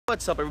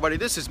What's up, everybody?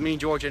 This is me,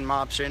 George and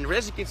Mobster, and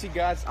as you can see,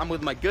 guys, I'm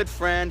with my good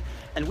friend,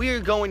 and we are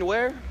going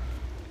where?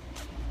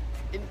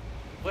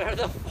 Where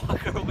the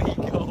fuck are we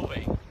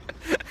going?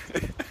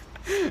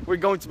 We're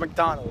going to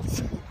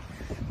McDonald's,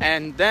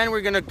 and then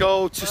we're gonna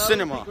go to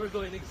cinema. I don't think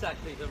we're going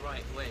exactly the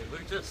right way.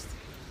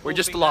 We're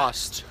just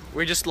lost.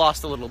 We're just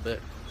lost a little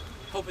bit.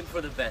 Hoping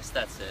for the best.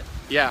 That's it.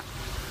 Yeah,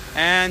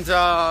 and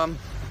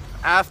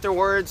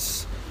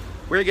afterwards,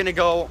 we're gonna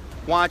go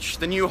watch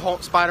the new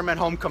Spider-Man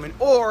Homecoming,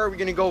 or we're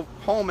gonna go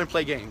home and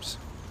play games.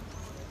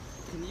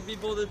 Can you be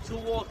bothered to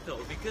walk though?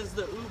 Because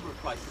the Uber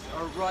prices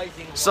are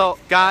rising. So,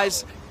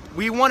 guys,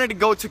 we wanted to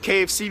go to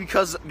KFC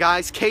because,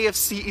 guys,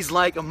 KFC is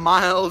like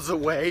miles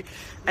away,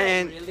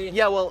 and really?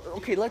 yeah, well,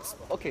 let's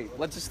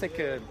just take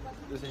a,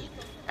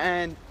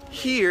 and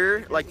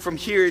here, like from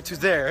here to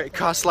there, it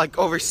costs like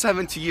over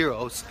 70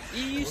 euros. It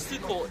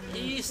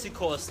used to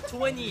cost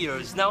 20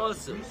 euros. Now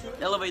it's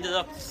elevated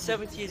up to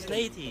 70s and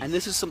 80s. And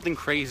this is something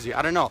crazy.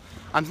 I don't know.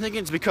 I'm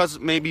thinking it's because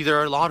maybe there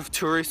are a lot of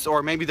tourists,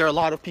 or maybe there are a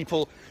lot of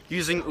people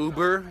using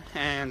Uber,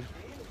 and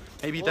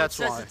maybe that's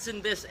why. It why. says it's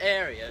in this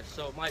area,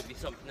 so it might be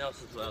something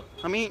else as well.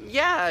 I mean,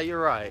 yeah,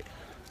 you're right.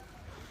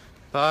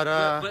 But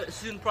but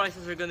soon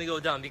prices are gonna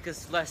go down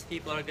because less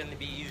people are gonna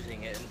be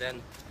using it, and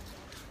then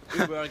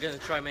Uber are gonna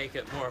try make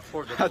it more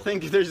affordable. I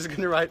think they're just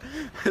gonna write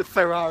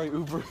Ferrari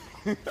Uber.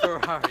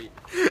 Ferrari.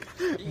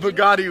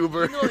 Bugatti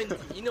Uber.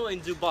 You know in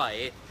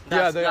Dubai,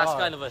 that's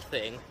kind of a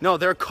thing. No,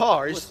 they're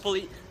cars.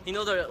 You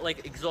know they're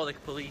like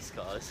exotic police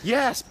cars.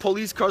 Yes,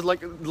 police cars,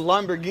 like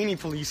Lamborghini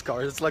police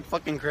cars. It's like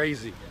fucking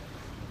crazy.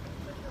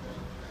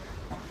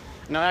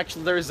 Now,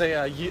 actually, there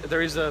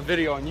is a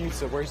video on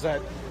YouTube where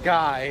that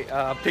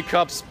guy pick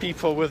up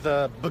people with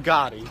a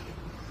Bugatti.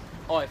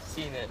 Oh, I've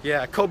seen it.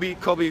 Yeah, Kobe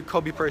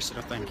person,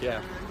 I think.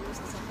 Yeah.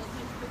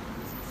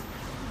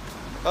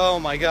 Oh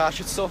my gosh,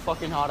 it's so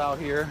fucking hot out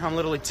here. I'm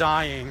literally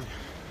dying.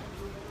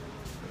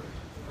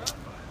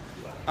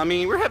 I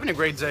mean, we're having a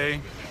great day.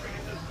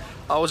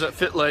 I was at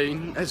Fit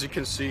Lane, as you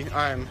can see.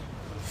 I'm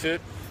fit,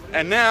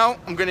 and now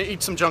I'm gonna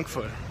eat some junk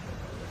food.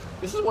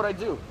 This is what I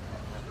do.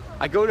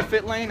 I go to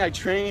Fit Lane, I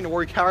train,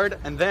 work hard,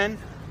 and then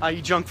I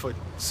eat junk food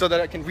so that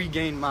I can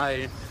regain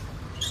my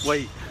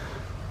weight.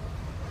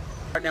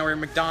 Right now we're at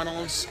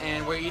McDonald's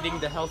and we're eating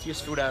the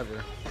healthiest food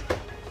ever.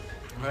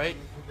 Right?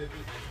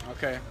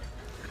 Okay.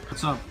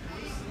 What's up?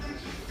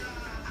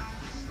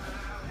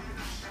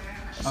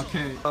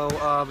 Okay.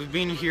 So we've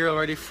been here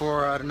already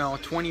for, I don't know,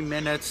 20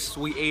 minutes.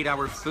 We ate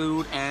our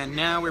food and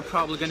now we're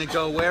probably gonna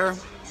go where?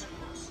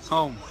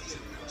 Home.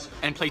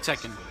 And play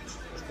Tekken.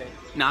 Okay.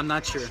 No, I'm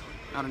not sure.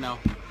 I don't know.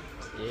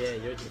 Yeah,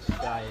 you're just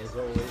shy as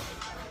always.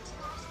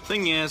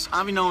 Thing is,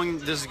 I've been knowing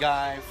this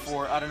guy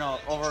for, I don't know,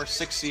 over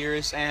 6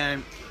 years,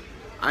 and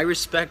I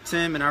respect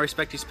him and I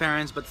respect his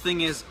parents, but the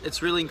thing is,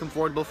 it's really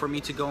uncomfortable for me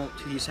to go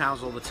to his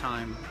house all the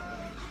time.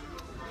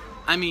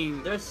 I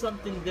mean, there's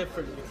something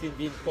different between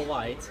being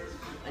polite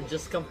and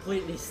just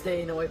completely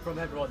staying away from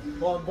everyone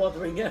while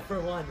bothering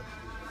everyone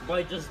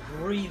by just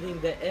breathing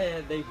the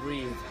air they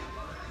breathe.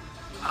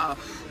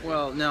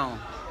 Well, no.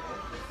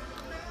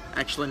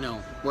 Actually,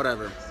 no.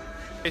 Whatever.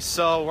 Okay,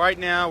 so right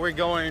now we're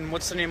going,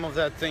 what's the name of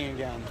that thing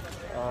again?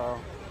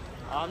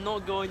 I'm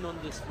not going on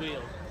this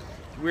wheel.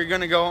 We're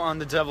gonna go on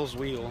the Devil's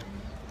Wheel.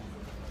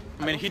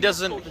 I mean, he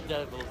doesn't. It's called the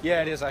Devil.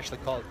 Yeah, it is actually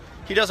called.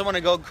 He doesn't want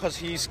to go because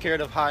he's scared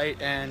of height,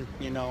 and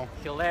you know.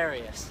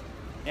 Hilarious.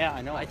 Yeah,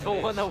 I know. I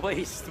don't want to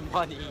waste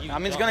money. I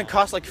mean, it's gonna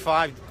cost like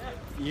 €5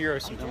 or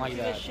something like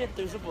that. Shit,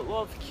 there's a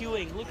lot of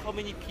queuing. Look how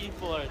many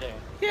people are there.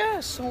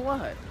 Yeah, so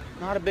what?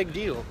 Not a big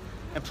deal.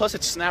 And plus,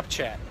 it's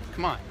Snapchat.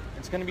 Come on,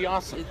 it's gonna be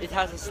awesome. It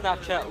has a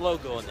Snapchat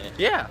logo on it.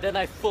 Yeah. Then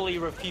I fully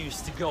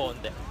refuse to go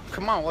on there.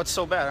 Come on, what's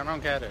so bad? I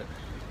don't get it.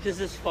 Because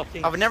this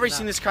fucking. I've never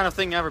seen this kind of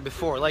thing ever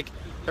before. Like,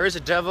 there is a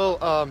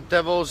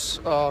devil's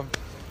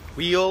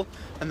wheel,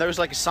 and there's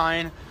like a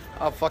sign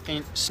of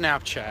fucking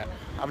Snapchat.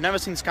 I've never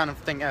seen this kind of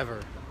thing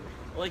ever.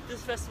 Like,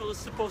 this festival is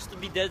supposed to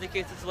be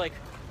dedicated to like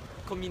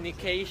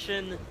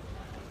communication,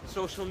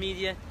 social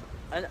media,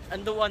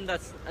 and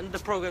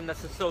the program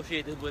that's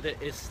associated with it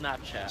is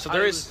Snapchat. So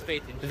there is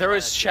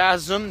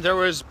Shazam,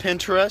 there is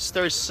Pinterest,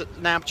 there is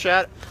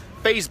Snapchat.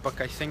 Facebook,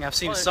 I think I've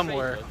seen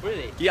somewhere. Facebook,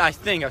 really? Yeah, I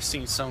think I've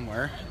seen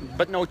somewhere,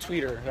 but no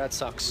Twitter. That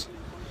sucks.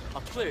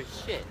 Oh, Twitter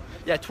is shit.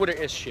 Yeah, Twitter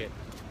is shit.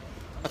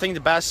 I think the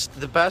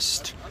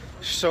best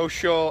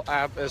social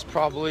app is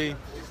probably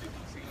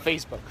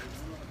Facebook.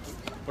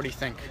 What do you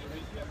think?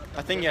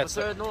 I think yeah. But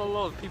there are not a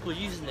lot of people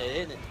using it,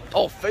 isn't it?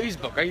 Oh,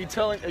 Facebook?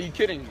 Are you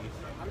kidding me?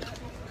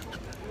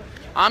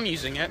 I'm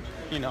using it.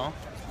 You know.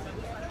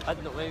 I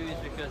don't know. Maybe it's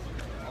because.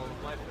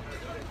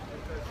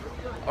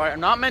 Alright, I'm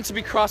not meant to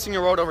be crossing a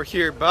road over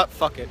here, but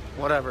fuck it.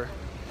 Whatever.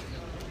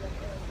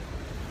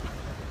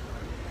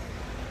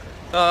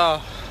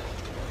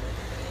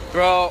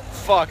 Bro,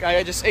 fuck.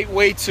 I just ate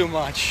way too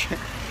much.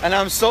 And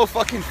I'm so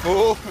fucking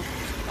full.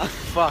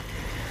 Fuck.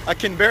 I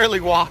can barely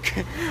walk.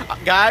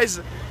 Guys,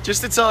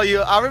 just to tell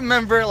you, I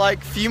remember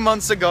like a few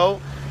months ago,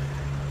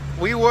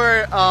 we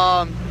were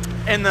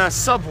in the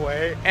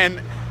subway,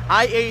 and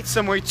I ate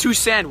somewhere 2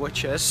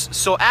 sandwiches.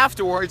 So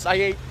afterwards, I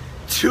ate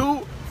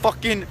 2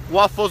 fucking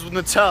waffles with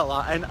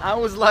Nutella, and I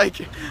was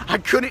like, I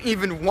couldn't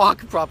even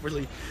walk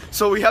properly,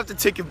 so we have to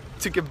take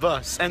a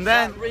bus. And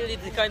then Is that really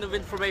the kind of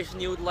information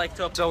you would like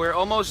to. so we're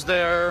almost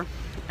there,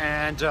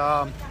 and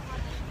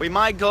we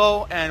might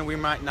go and we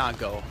might not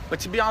go. But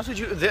to be honest with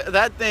you,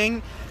 that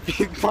thing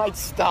it might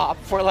stop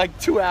for like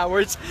 2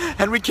 hours,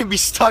 and we can be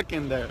stuck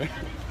in there.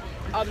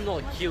 I'm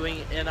not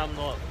queuing, and I'm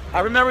not.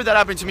 I remember that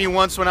happened to me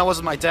once when I was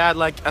with my dad,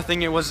 like I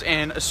think it was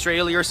in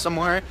Australia or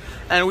somewhere,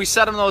 and we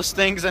sat on those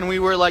things and we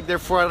were like there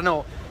for, I don't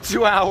know,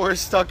 2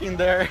 hours stuck in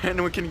there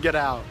and we couldn't get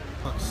out.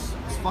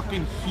 It's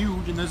fucking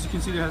huge, and as you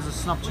can see, it has a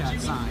Snapchat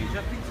sign.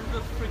 Jump into the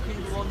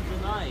freaking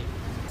London.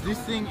 This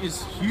thing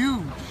is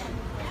huge.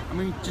 I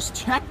mean, just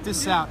check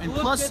this out, and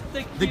Look plus at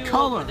the queue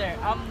color. over there.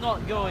 I'm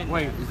not going there.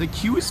 Wait, the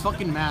queue is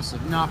fucking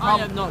massive. No, I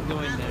probably. am not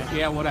going there.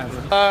 Yeah,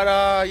 whatever.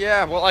 But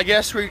yeah, well, I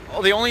guess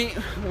the only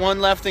one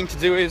left thing to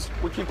do is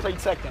we can play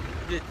Tekken.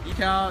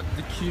 Check out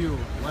the queue.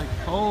 Like,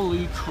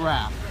 holy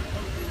crap.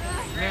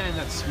 Man,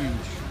 that's huge.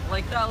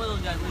 Like that little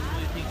guy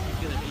literally thinks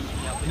he's gonna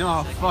beat me up. In No,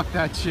 a second. fuck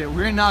that shit.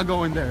 We're not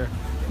going there.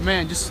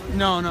 Man, just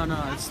no.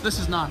 This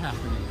is not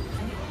happening.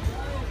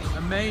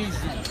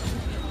 Amazing.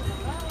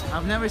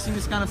 I've never seen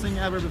this kind of thing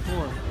ever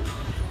before.